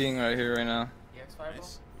human being right here right now.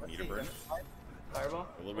 Nice. Need a burn. Fireball.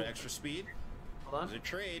 A little bit extra speed. Hold on. There's a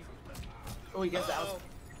trade. Oh, he gets out.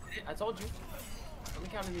 I told you. I'm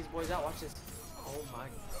counting these boys out. Watch this. Oh my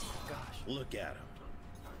gosh. Look at him.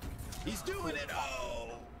 He's doing it. Oh.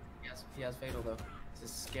 He has fatal though.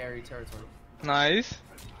 This is scary territory. Nice.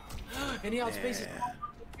 And he outspaces.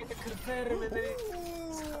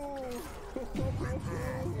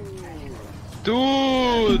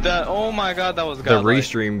 Dude, that, oh my god, that was The godlike.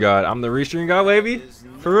 restream god. I'm the restream god, baby.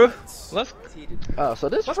 For real? Let's so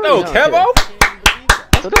this Let's go, Kevo.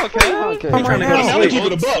 Let's go, Kevo. Okay. I'm trying to go to sleep. Keep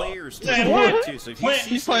it a buck.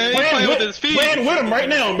 He's playing with his feet. Playing with him right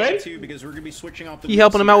now, baby. Because we're gonna be switching off the He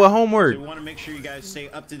helping him out with homework. So we want to make sure you guys stay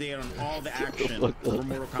up to date on all the action for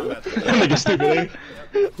Mortal Kombat. That nigga stupid,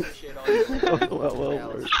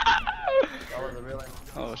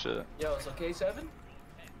 Oh shit. Yo, so K7?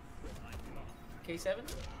 K7?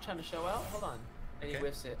 Trying to show out? Hold on. And he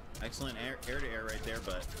whiffs it. Excellent air to air right there,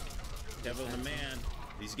 but Devil the Man,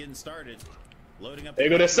 he's getting started. Loading up. There you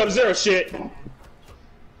go, that Sub-Zero shit. 1,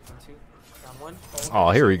 2, down 1. Oh,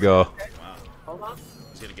 here we go. Wow. Hold on.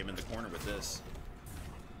 He's gonna get him in the corner with this.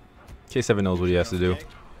 K7 knows what he has to do.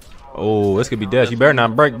 Oh, this could be death. You better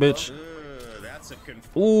not break, bitch. That's a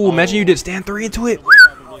Ooh, imagine you did stand 3 into it.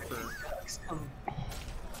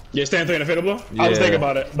 Yeah, stand 3 in a fatal blow? I was thinking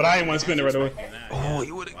about it, but I didn't want to spin it right away. Oh,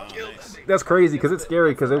 you would have killed that. That's crazy, because it's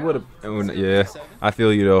scary, because it would have... Yeah, I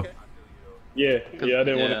feel you, though. Yeah, I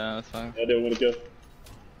didn't want to. Yeah, that's fine. I didn't want to kill.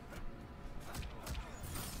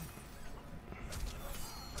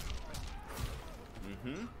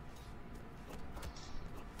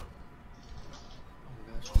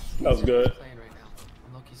 That was good. Playing right now.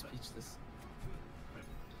 I'm low-key speechless.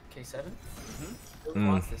 K7? Who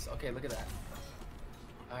wants this? Okay, look at that.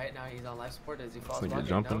 Alright, now he's on life support as he falls back.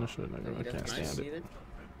 Jumping and shit. I can't stand it.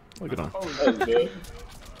 Look at him. Oh, that was good.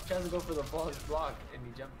 Tries to go for the false block and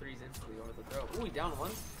he jump 3s instantly over the throw. Ooh, he down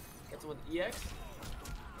 1. That's with EX.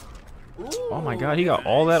 Oh my god, he got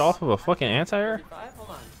all that off of a fucking anti-air?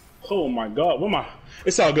 Oh my god, what my?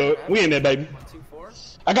 It's all good. We in there, baby.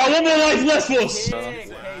 I got one more life left for us.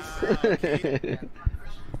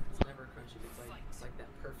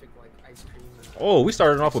 Oh, we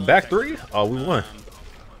started off with back 3? Oh, we won.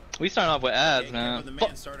 We started off with ads, man.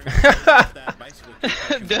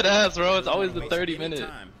 Dead ass, bro. It's always the 30-minute.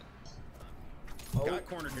 Got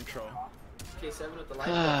corner control. K7 with the light.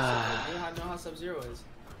 I know how Sub-Zero is.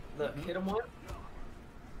 Look, hit him one.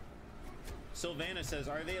 Sylvana says,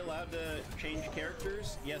 are they allowed to change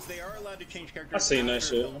characters? Yes, they are allowed to change characters. I seen that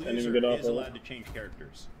shit. I didn't even get off of it. Allowed to change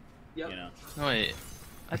characters. Yep. You know. Wait,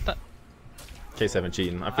 I thought K7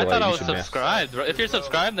 cheating. I thought like I you was should subscribed. If you're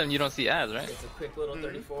subscribed, then you don't see ads, right? It's a quick little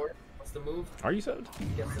 34. What's the move? Are you subbed?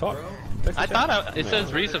 Talk. I thought it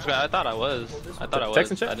says resubscribe. I thought I was. I thought I was.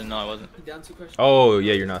 Text and chat? I didn't know I wasn't. Oh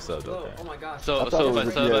yeah, you're not subbed. Okay. Oh my gosh. So if I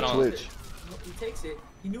sub, I don't. Twitch. He takes it.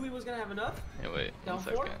 He knew he was gonna have enough. Hey, wait. Down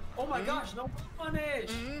 4. Oh my gosh, no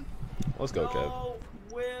punish. Let's go, Kev. No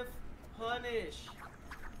whiff punish.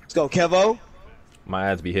 Let's go, Kevo. My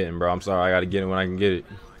ads be hitting, bro. I'm sorry. I gotta get it when I can get it.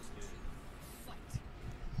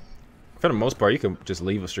 For the most part, you can just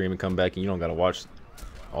leave a stream and come back, and you don't gotta watch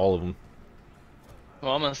all of them.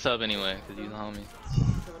 Well, I'm gonna sub anyway, cause you know me.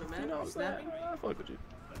 I fuck with you.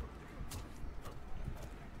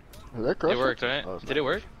 Is that crushing? It worked, right? Oh, Did it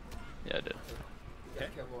work? Yeah, it did.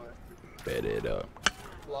 Bet it up.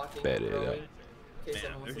 Bet it up. Man,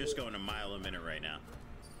 they're just going a mile a minute right now.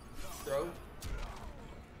 Throw.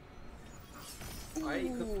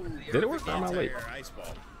 Did it work? Or am I late? Ice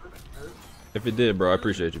ball. If it did, bro, I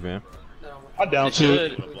appreciate you, man. I down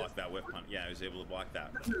too. Block that whip punch. Yeah, I was able to block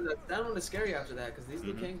that. That one is scary after that because these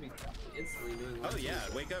Liu Kangs be instantly doing. Oh yeah,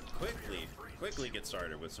 wake up quickly. Quickly get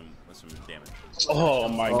started with some damage. Oh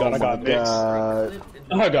my god, I got mixed. God.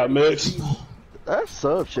 I got mixed. That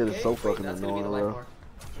sub shit is so fucking annoying, bro.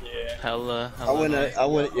 Yeah. Hella. I went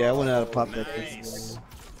out of pop that thing.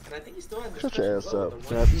 And I think he still has Shut your ass up.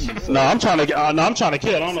 No, I'm trying to get. No, I'm trying to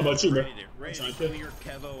kill. I don't know about you, bro. Ready to clear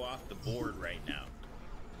Kevo off the board right now.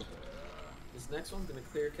 This next one's gonna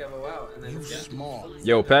clear Kevo out, and then it's Small.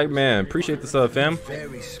 Yo, Pac-Man, appreciate the sub, fam.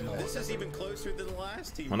 Very small. This is even closer than the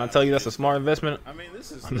last team. When I tell you that's a smart investment, I mean,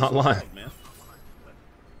 this is. I'm not lying. Wild, man.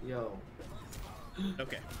 Yo.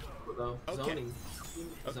 Okay. Okay. Zoning.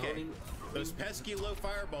 Okay. Zoning. Those pesky low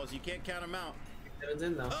fireballs, you can't count them out. Seven's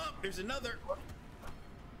in though. Oh, there's another.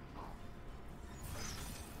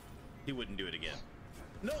 He wouldn't do it again.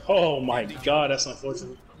 No. Oh my god, that's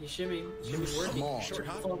unfortunate. He's shimming. Shimmy's working. Small. Short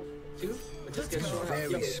hop. 2. But just get short hop.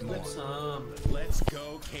 Very Yo, small. flip some. Let's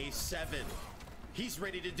go, K7. He's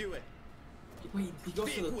ready to do it. Wait, he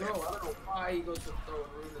goes to the Big throw. whiff. I don't know why he goes to the throw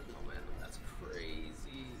and ruin the momentum. That's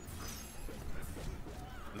crazy.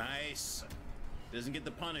 Nice. Doesn't get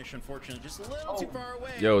the punish, unfortunately. Just a little too far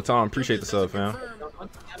away. Yo, Tom, appreciate the sub, fam.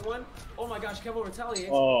 One. Oh my gosh, Kevo retaliates.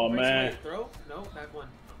 Oh, Breaks man. away. Throw? No, back 1.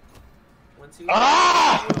 1, 2.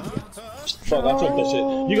 Ah! Fuck, I took that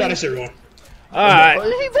shit. You got this shit wrong. Alright.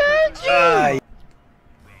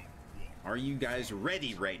 Are you guys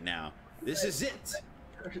ready right now? This is it.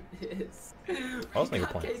 I was thinking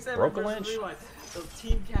playing K7 Broken versus Lynch. Rewind. So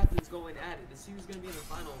team captains going at it to see who's gonna be in the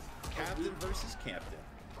finals. Captain versus captain.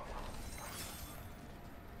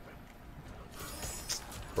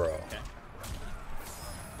 Bro. Okay.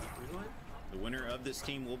 The winner of this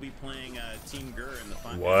team will be playing Team Gur in the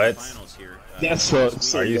What? finals here. That's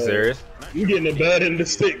what. Are you serious? You getting it bad in the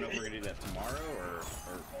stick. I don't know if we're gonna do that tomorrow or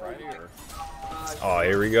Friday or. Oh,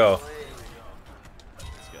 here we go.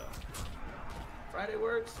 Let's go. Friday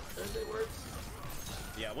works. Thursday works.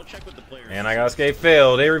 Yeah, we'll check with the players. And I got escape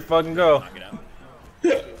failed. Here we fucking go. Knock it out.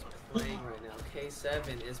 Playing right now.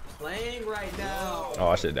 K7 is playing right now. Oh,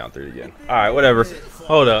 I should have down 3 again. Alright, whatever.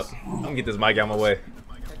 Hold up. I'm gonna get this mic out my way.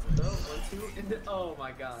 Oh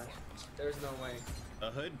my gosh. There's no way. A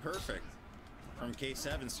hood perfect from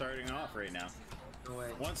K7 starting off right now. No way.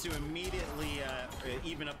 Wants to immediately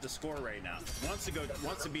even up the score right now. Wants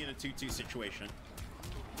to be in a 2-2 situation.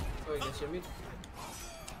 Oh, he gets shimmied?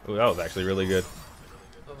 Ooh, that was actually really good.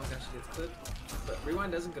 Oh my gosh, he gets clipped. But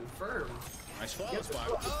Rewind doesn't confirm. Nice follow spot.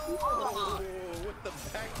 Oh, with the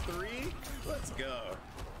back 3. Let's go.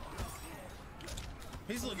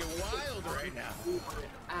 He's looking wild right now.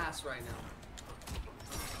 Ass right now.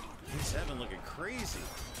 K7 looking crazy.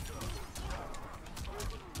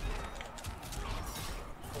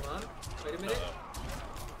 Hold on. Wait a minute.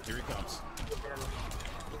 Here he comes.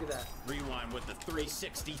 Look at that. Rewind with the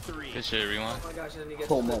 363. Good shit, rewind. Oh my gosh, and then he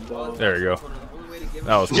gets Oh my God. There you go.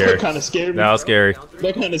 That was scary. That kind of scared me. That was scary.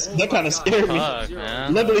 That kind of scared me. Fuck,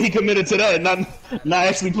 man. Luckily, he committed to that, and not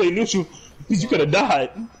actually play neutral, because you could have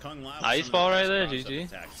died. Ice ball right there, GG.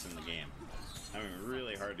 Attacks in the game. I mean,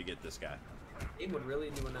 really hard to get this guy. It would really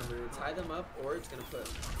do a number. Tie them up, or it's gonna put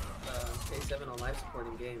K7 on life support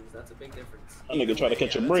in games. That's a big difference. That nigga try to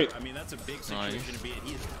catch a break. I mean, that's a big situation to be in.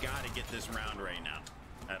 He's got to get this round right now,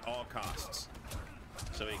 at all costs,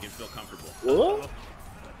 so he can feel comfortable. What?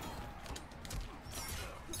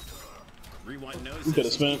 Rewind knows You this.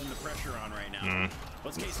 He's spent. keeping the pressure on right now.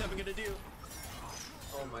 What's K7 gonna do?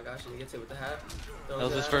 Oh my gosh, and he gets hit with the hat. That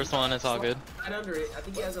was his first one, it's all good. Right under it. I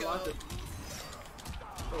think he has a lot of.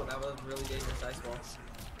 Oh, that was really dangerous ice ball.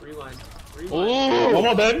 Rewind. Ooh. One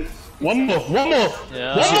more, baby. One more.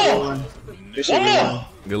 Yeah. One more.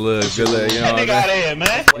 Good look, good look. You know That what nigga out I'm of here,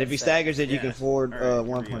 man. And if he staggers it, you can forward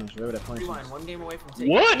one punish. Whatever that punish is. Rewind. One game away from taking.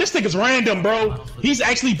 What? This nigga's random, bro. He's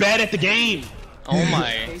actually bad at the game. Oh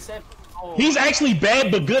my. K7. Oh. He's actually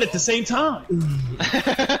bad but good at the same time.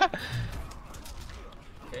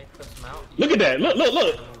 Okay, clips him out. Look at that.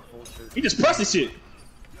 Look. He just pressed this shit.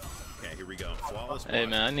 Okay, here we go. Flawless Hey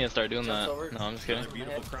man, I need to start doing that. No, I'm just kidding. Another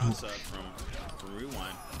beautiful cross up from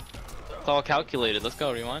Rewind. It's all calculated. Let's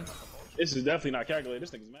go, rewind. This is definitely not calculated.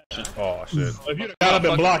 This nigga's mad. Oh shit. If you'd got up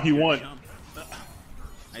and blocked, you won.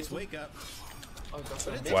 Nice wake up.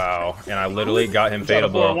 Wow. And I literally got him fatal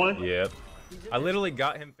blow. 4-1? Yep. I literally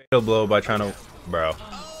got him fatal blow by trying to, bro.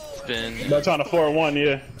 Spin. They're trying to 4-1,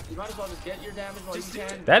 yeah. You might as well just get your damage while you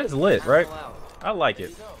can. That is lit, right? I like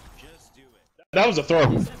it. That was a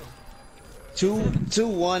throw.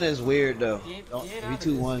 2-1 is weird though. If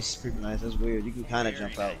you 2-1 is pretty nice. That's weird. You can kind of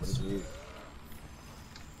jump out, but it's weird.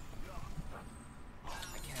 I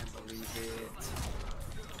can't believe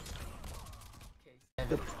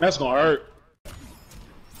it. That's gonna hurt.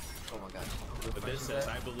 Oh my gosh. But this says,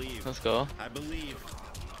 I believe. Let's go. I believe.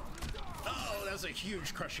 Oh, that's a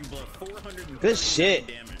huge crushing blow. 400 Good shit.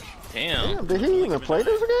 damage. Damn. Did he even play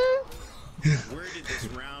this game? Where did this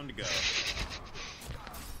round go?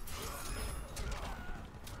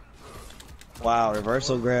 Wow,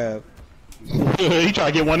 reversal grab. He try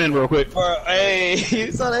to get one in real quick. Hey,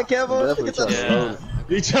 you saw that, Kevo? Yeah.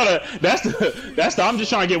 He try to. That's the. I'm just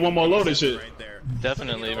trying to get one more load of shit. Right there.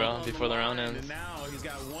 Definitely, bro. Before the round And ends. now he's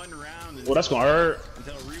got one round. Well, that's gonna hurt.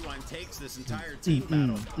 Until Rewind takes this entire team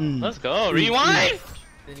battle. Let's go. Rewind.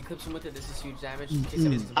 Then he clips him with it. This is huge damage. Ice!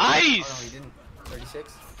 Oh, no, he didn't.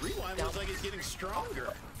 36. Rewind looks like he's getting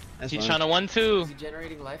stronger. That's He's fine. trying to 1-2. Is he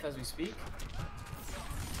generating life as we speak?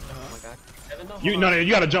 Oh my god. Kevin, no, You hold no, on.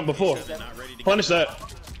 you gotta jump before. Not ready to Punish that.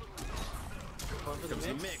 Going for the get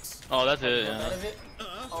the mix. mix. Oh, that's it. Out Yeah. of it.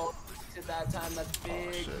 Oh, at that time, that's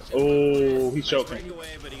big. Oh, he's choking.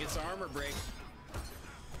 Breakaway, but he gets the armor break.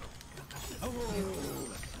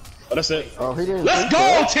 Oh, that's it. Oh, he didn't. Let's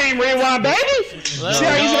go, Team Rewind, baby! See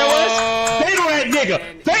how easy that was? Fatal that nigga!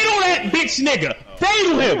 Fatal that bitch nigga!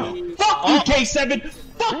 Fatal him! Fuck you, K7!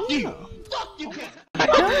 Fuck you! Fuck you, K7!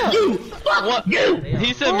 Fuck you! Fuck you!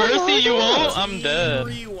 He said mercy, you won't? I'm dead.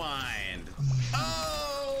 Rewind.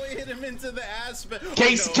 Oh, he hit him into the aspect.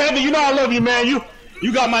 Kevin, you know I love you, man.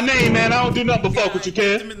 You got my name, man. I don't do nothing but fuck with you,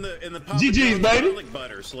 kid. GG's, baby.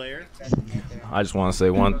 Butter, Slayer. I just want to say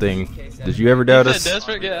one thing. Did you ever doubt He us? said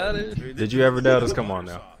desperate, get out of here. Did you ever doubt us? Come on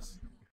now.